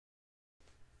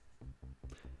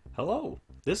Hello,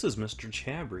 this is Mr.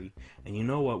 Chabry, and you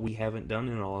know what we haven't done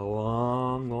in a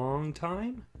long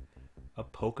time? A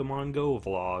Pokemon Go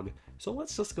vlog. So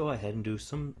let's just go ahead and do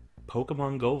some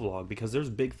Pokemon Go vlog because there's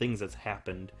big things that's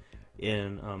happened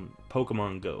in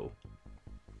Pokemon Go.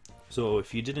 So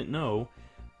if you didn't know,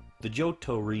 the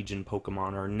Johto region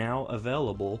Pokemon are now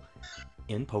available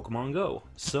in Pokemon Go.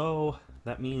 So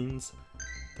that means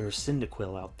there's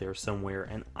Cyndaquil out there somewhere,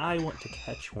 and I want to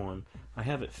catch one. I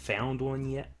haven't found one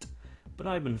yet, but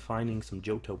I've been finding some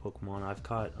Johto Pokemon. I've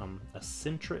caught a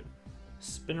Sentret,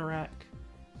 Spinarak,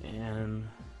 and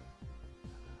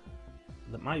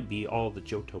that might be all the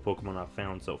Johto Pokemon I've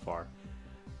found so far.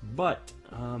 But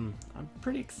I'm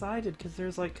pretty excited because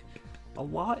there's like a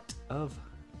lot of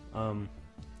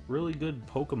really good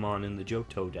Pokemon in the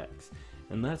Johto decks,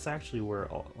 and that's actually where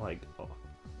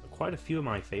quite a few of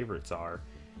my favorites are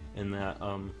in that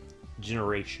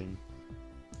generation.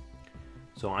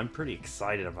 So I'm pretty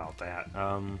excited about that.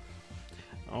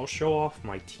 I'll show off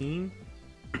my team.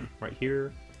 Right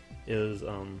here is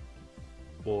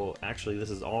well, actually this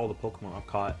is all the Pokemon I've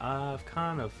caught. I've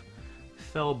kind of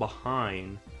fell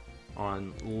behind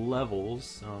on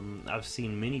levels. I've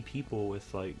seen many people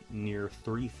with like near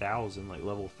 3,000, like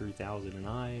level 3,000,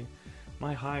 and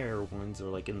my higher ones are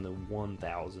like in the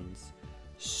 1,000s.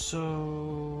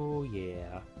 So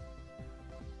yeah.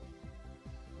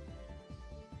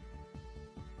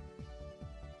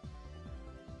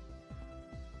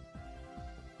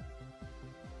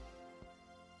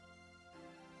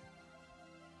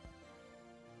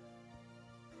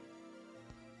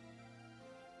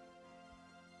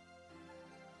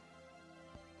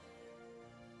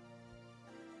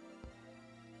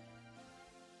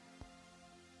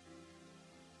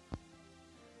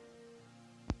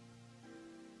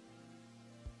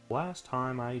 Last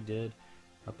time I did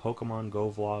a Pokemon Go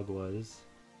vlog was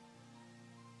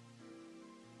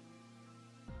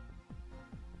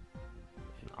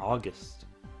in August.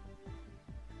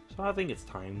 So I think it's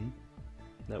time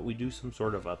that we do some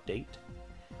sort of update.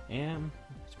 And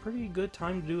it's a pretty good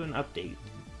time to do an update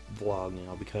vlog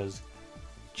now because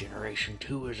Generation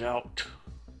 2 is out.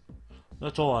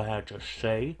 That's all I had to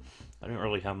say. I didn't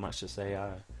really have much to say.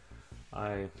 I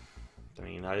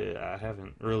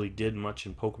haven't really did much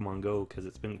in Pokemon Go because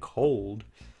it's been cold.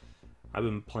 I've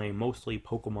been playing mostly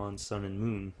Pokemon Sun and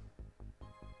Moon.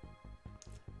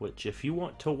 Which, if you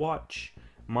want to watch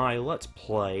my Let's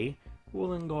Play,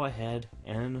 well then go ahead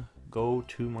and go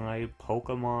to my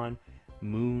Pokemon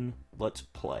Moon Let's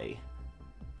Play.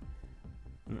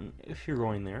 And if you're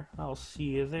going there, I'll see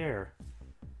you there.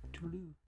 Toodaloo.